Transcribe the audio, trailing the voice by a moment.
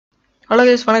Hello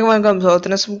guys, வணக்கம்.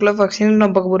 So சிம்பிளாக function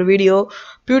நம்ம பார்க்க போகிற வீடியோ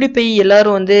பியூடிபை.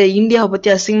 எல்லாரும் வந்து இந்தியாவை பற்றி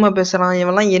அசிங்கமாக பேசுகிறான்.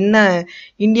 இவெல்லாம் என்ன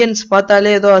இந்தியன்ஸ்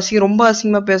பார்த்தாலே ஏதோ ரொம்ப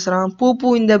அசிங்கமாக பேசுகிறான்.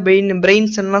 பூ இந்த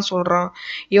பிரெயின்ஸ் எல்லாம் சொல்கிறான்.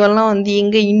 இவெல்லாம் வந்து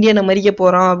எங்கே இந்தியனை மறிக்க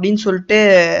போகிறான் அப்படின்னு சொல்லிட்டு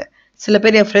சில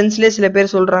பேர், என் ஃப்ரெண்ட்ஸ்லேயே சில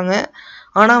பேர் சொல்கிறாங்க.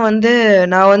 ஆனால் வந்து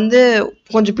நான் வந்து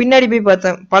கொஞ்சம் பின்னாடி போய்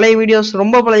பார்த்தேன். பழைய வீடியோஸ்,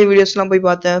 ரொம்ப பழைய வீடியோஸ்லாம் போய்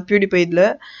பார்த்தேன் பியூடிபை இதில்.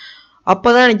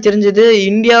 அப்போதான் எனக்கு தெரிஞ்சது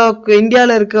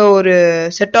இந்தியாவில் இருக்க ஒரு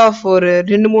செட் ஆஃப் ஒரு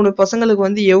 2-3 பசங்களுக்கு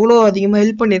வந்து எவ்வளோ அதிகமாக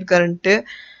ஹெல்ப் பண்ணியிருக்காருன்ட்டு.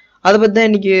 அதை பற்றி தான்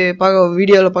இன்னைக்கு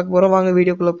வீடியோவில் பார்க்க போகிறோம். வாங்க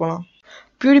வீடியோக்குள்ளே போகலாம்.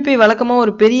 பியூடிபை வழக்கமாக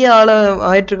ஒரு பெரிய ஆளாக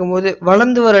ஆகிட்டு இருக்கும்போது,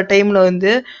 வளர்ந்து வர டைமில்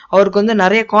வந்து அவருக்கு வந்து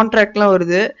நிறைய கான்ட்ராக்ட்லாம்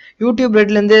வருது. யூடியூப்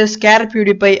ரெட்லேருந்து ஸ்கேர்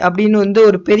பியூடிபை அப்படின்னு வந்து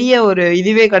ஒரு பெரிய ஒரு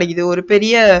இதுவே கிடைக்குது. ஒரு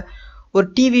பெரிய ஒரு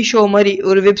டிவி ஷோ மாதிரி,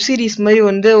 ஒரு வெப் சீரிஸ் மாதிரி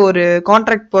வந்து ஒரு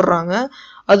கான்ட்ராக்ட் போடுறாங்க.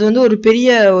 அது வந்து ஒரு பெரிய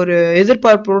ஒரு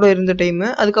எதிர்பார்ப்போட இருந்த டைமு.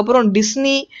 அதுக்கப்புறம்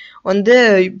டிஸ்னி வந்து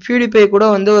பியூடிபை கூட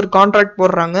வந்து ஒரு கான்ட்ராக்ட்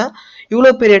போடுறாங்க.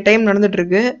 இவ்வளோ பெரிய டைம் நடந்துட்டு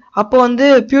இருக்கு. அப்போ வந்து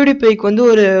பியூடிபைக்கு வந்து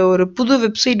ஒரு புது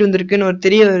வெப்சைட் வந்திருக்குன்னு ஒரு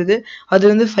தெரிய வருது. அது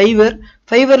வந்து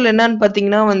ஃபைவரில் என்னன்னு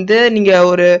பார்த்தீங்கன்னா வந்து நீங்கள்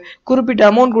ஒரு குறிப்பிட்ட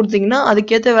அமௌண்ட் கொடுத்தீங்கன்னா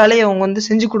அதுக்கேற்ற வேலையை அவங்க வந்து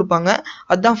செஞ்சு கொடுப்பாங்க.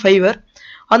 அதுதான் ஃபைவர்.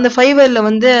 அந்த ஃபைவரில்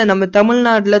வந்து நம்ம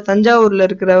தமிழ்நாட்டில் தஞ்சாவூரில்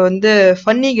இருக்கிற வந்து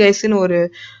ஃபன்னி கைஸ்ன்னு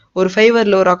ஒரு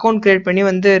ஃபைவரில் ஒரு அக்கௌண்ட் கிரியேட் பண்ணி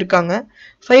வந்து இருக்காங்க.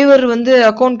 ஃபைவர் வந்து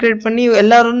அக்கௌண்ட் கிரியேட் பண்ணி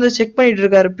எல்லாரும் வந்து செக் பண்ணிட்டு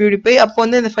இருக்காரு பியூடிபை. அப்போ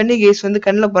வந்து இந்த ஃபன்னி கைஸ் வந்து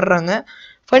கண்ணில் படுறாங்க.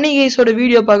 ஃபன்னி கைஸோட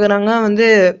வீடியோ பார்க்குறாங்க. வந்து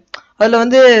அதில்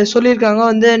வந்து சொல்லியிருக்காங்க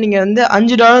வந்து நீங்கள் வந்து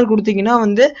 $5 கொடுத்தீங்கன்னா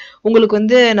வந்து உங்களுக்கு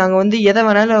வந்து நாங்கள் வந்து எதை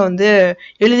வேணாலும் வந்து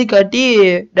எழுதி காட்டி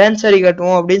டான்ஸ் ஆடி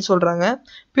காட்டுவோம் அப்படின்னு சொல்கிறாங்க.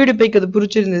 பியூடிபைக்கு அது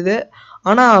பிடிச்சிருந்தது.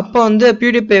 ஆனால் அப்போ வந்து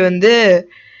பியூடிபை வந்து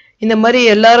இந்த மாதிரி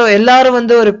எல்லாரும்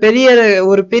வந்து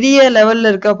ஒரு பெரிய லெவல்ல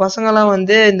இருக்க பசங்கெல்லாம்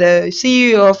வந்து இந்த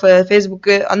சிஇஓ ஆஃப்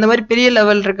ஃபேஸ்புக்கு அந்த மாதிரி பெரிய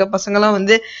லெவல் இருக்க பசங்கெல்லாம்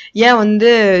வந்து ஏன்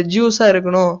வந்து ஜூஸா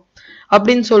இருக்கணும்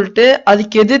அப்படின்னு சொல்லிட்டு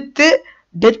அதுக்கு எதிர்த்து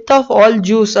டெத் ஆஃப் ஆல்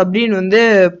ஜூஸ் அப்படின்னு வந்து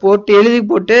எழுதி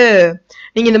போட்டு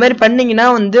நீங்க இந்த மாதிரி பண்ணீங்கன்னா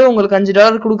வந்து உங்களுக்கு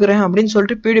 $5 கொடுக்குறேன் அப்படின்னு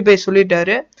சொல்லிட்டு பியூடிபை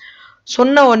சொல்லிட்டாரு.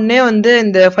 சொன்ன உடனே வந்து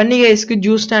இந்த ஃபன்னி கைஸ்க்கு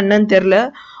ஜூஸ்னா என்னன்னு தெரியல.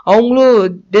 அவங்களும்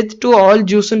டெத் டு ஆல்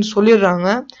ஜூஸ்ன்னு சொல்லிடுறாங்க.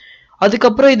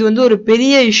 அதுக்கப்புறம் இது வந்து ஒரு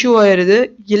பெரிய இஷ்யூ ஆயிடுது.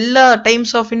 எல்லா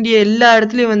டைம்ஸ் ஆஃப் இந்தியா எல்லா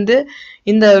இடத்துலையும் வந்து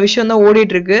இந்த விஷயம் தான்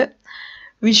ஓடிட்டு இருக்கு.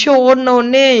 விஷயம் ஓடின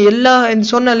உடனே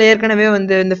சொன்னல ஏற்கனவே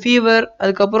வந்து இந்த ஃபீவர்,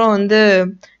 அதுக்கப்புறம் வந்து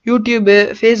யூடியூபு,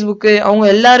 ஃபேஸ்புக்கு, அவங்க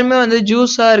எல்லாருமே வந்து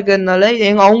ஜூஸா இருக்கிறதுனால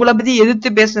அவங்கள பத்தி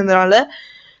எதிர்த்து பேசுனதுனால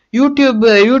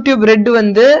யூடியூப் ரெட்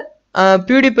வந்து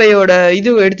பியூடிபையோட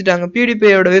எடுத்துட்டாங்க.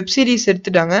 பியூடிபையோட வெப் சீரிஸ்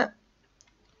எடுத்துட்டாங்க.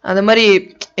 அந்த மாதிரி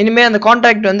இனிமேல் அந்த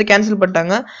கான்ட்ராக்ட் வந்து கேன்சல்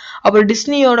பண்ணிட்டாங்க. அப்புறம்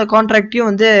டிஸ்னியோட கான்ட்ராக்டையும்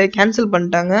வந்து கேன்சல்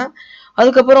பண்ணிட்டாங்க.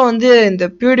 அதுக்கப்புறம் வந்து இந்த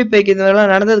பியூடிபைக்கு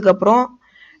இதெல்லாம் நடந்ததுக்கப்புறம்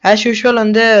ஆஸ் யூஷுவல்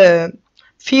வந்து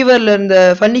ஃபீவரில் இருந்த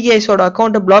ஃபன்னி கைஸோட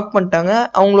அக்கௌண்ட்டை பிளாக் பண்ணிட்டாங்க.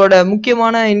 அவங்களோட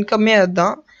முக்கியமான இன்கம்மே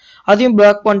அதுதான். அதையும்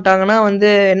பிளாக் பண்ணிட்டாங்கன்னா வந்து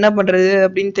என்ன பண்ணுறது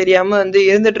அப்படின்னு தெரியாமல் வந்து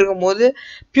இருந்துட்டு இருக்கும் போது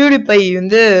பியூடிபை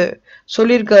வந்து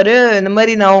சொல்லியிருக்காரு, இந்த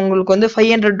மாதிரி நான் உங்களுக்கு வந்து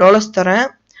 $500 தரேன்.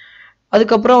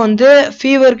 அதுக்கப்புறம் வந்து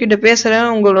ஃபீவர் கிட்ட பேசுறேன்,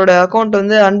 உங்களோட அக்கௌண்ட்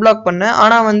வந்து அன்பிளாக் பண்ணேன்.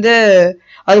 ஆனால் வந்து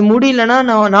அது முடியலன்னா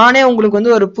நானே உங்களுக்கு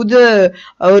வந்து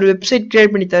ஒரு வெப்சைட்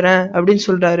கிரியேட் பண்ணி தரேன் அப்படின்னு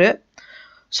சொல்றாரு.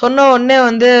 சொன்ன உடனே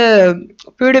வந்து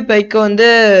பியூடிபைக்கு வந்து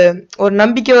ஒரு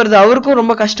நம்பிக்கை வருது. அவருக்கும்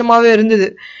ரொம்ப கஷ்டமாவே இருந்தது.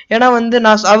 ஏன்னா வந்து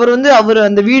அவர்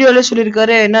அந்த வீடியோல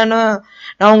சொல்லியிருக்காரு, என்னன்னா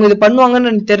நான் அவங்க இது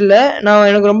பண்ணுவாங்கன்னு எனக்கு தெரியல,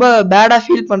 எனக்கு ரொம்ப பேடா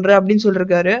ஃபீல் பண்றேன் அப்படின்னு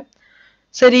சொல்லியிருக்காரு.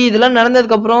 சரி, இதெல்லாம்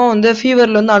நடந்ததுக்கு அப்புறம் வந்து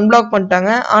ஃபீவர்ல வந்து அன்பிளாக்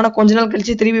பண்ணிட்டாங்க. ஆனா கொஞ்ச நாள்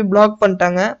கழிச்சு திரும்பி பிளாக்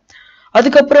பண்ணிட்டாங்க.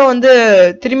 அதுக்கப்புறம் வந்து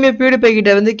திரும்பி பியூடிபை கிட்ட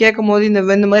வந்து கேட்கும் போது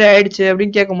இந்த மாதிரி ஆயிடுச்சு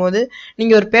அப்படின்னு கேட்கும் போது,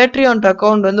 நீங்க ஒரு பேட்ரியான்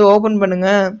அக்கௌண்ட் வந்து ஓபன் பண்ணுங்க,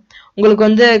 உங்களுக்கு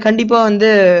வந்து கண்டிப்பா வந்து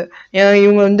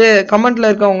இவங்க வந்து கமெண்ட்ல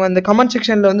இருக்கவங்க அந்த கமெண்ட்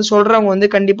செக்ஷன்ல வந்து சொல்றவங்க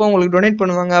வந்து கண்டிப்பா உங்களுக்கு டொனேட்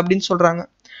பண்ணுவாங்க அப்படின்னு சொல்றாங்க.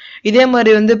 இதே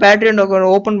மாதிரி வந்து பேட்ரியான்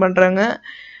அக்கௌண்ட் ஓபன் பண்றாங்க.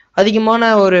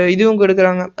 அதிகமான ஒரு இதுவும்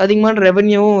கொடுக்குறாங்க, அதிகமான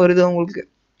ரெவன்யூவும் வருது அவங்களுக்கு.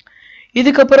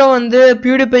 இதுக்கப்புறம் வந்து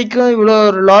பியூடிபைக்கும் இவ்வளோ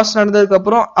ஒரு லாஸ் நடந்ததுக்கு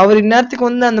அப்புறம் அவர் இந்நேரத்துக்கு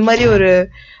வந்து அந்த மாதிரி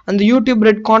அந்த யூடியூப்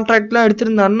ரெட் கான்ட்ராக்ட்லாம்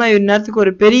எடுத்திருந்தாருன்னா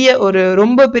இந்நேரத்துக்கு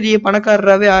ரொம்ப பெரிய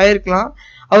பணக்காரராகவே ஆயிருக்கலாம்.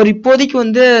 அவர் இப்போதைக்கு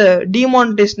வந்து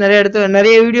டிமானிட்டைஸ்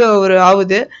நிறைய வீடியோ அவர்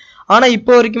ஆகுது. ஆனால்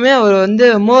இப்போ வரைக்குமே அவர் வந்து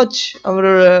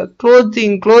அவரோட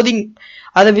க்ளோதிங்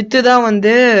அதை விற்று தான்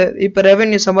வந்து இப்போ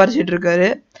ரெவென்யூ சம்பாரிச்சிட்டு இருக்காரு.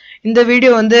 இந்த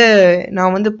வீடியோ வந்து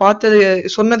நான் வந்து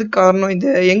சொன்னதுக்கு காரணம், இந்த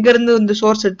எங்கேருந்து வந்து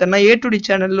சோர்ஸ் எடுத்தேன்னா A2D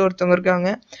சேனலில் ஒருத்தவங்க இருக்காங்க,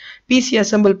 பிசி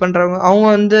அசம்பிள் பண்ணுறவங்க. அவங்க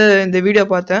வந்து இந்த வீடியோ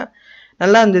பார்த்தேன்,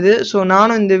 நல்லா இருந்தது. ஸோ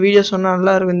நானும் இந்த வீடியோ சொன்னால்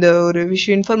நல்லா இருக்கும், இந்த ஒரு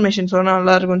இன்ஃபர்மேஷன் சொன்னால்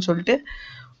நல்லா இருக்கும்னு சொல்லிட்டு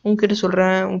உங்ககிட்ட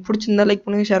சொல்கிறேன். உங்களுக்கு பிடிச்சிருந்தா லைக்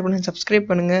பண்ணுங்கள், ஷேர் பண்ணுங்கள், சப்ஸ்கிரைப்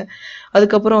பண்ணுங்கள்.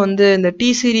 அதுக்கப்புறம் வந்து இந்த T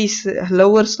சீரீஸ்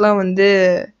லவ்வர்ஸ்லாம் வந்து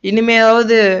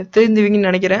இனிமையாவது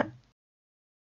தெரிஞ்சுவீங்கன்னு நினைக்கிறேன்.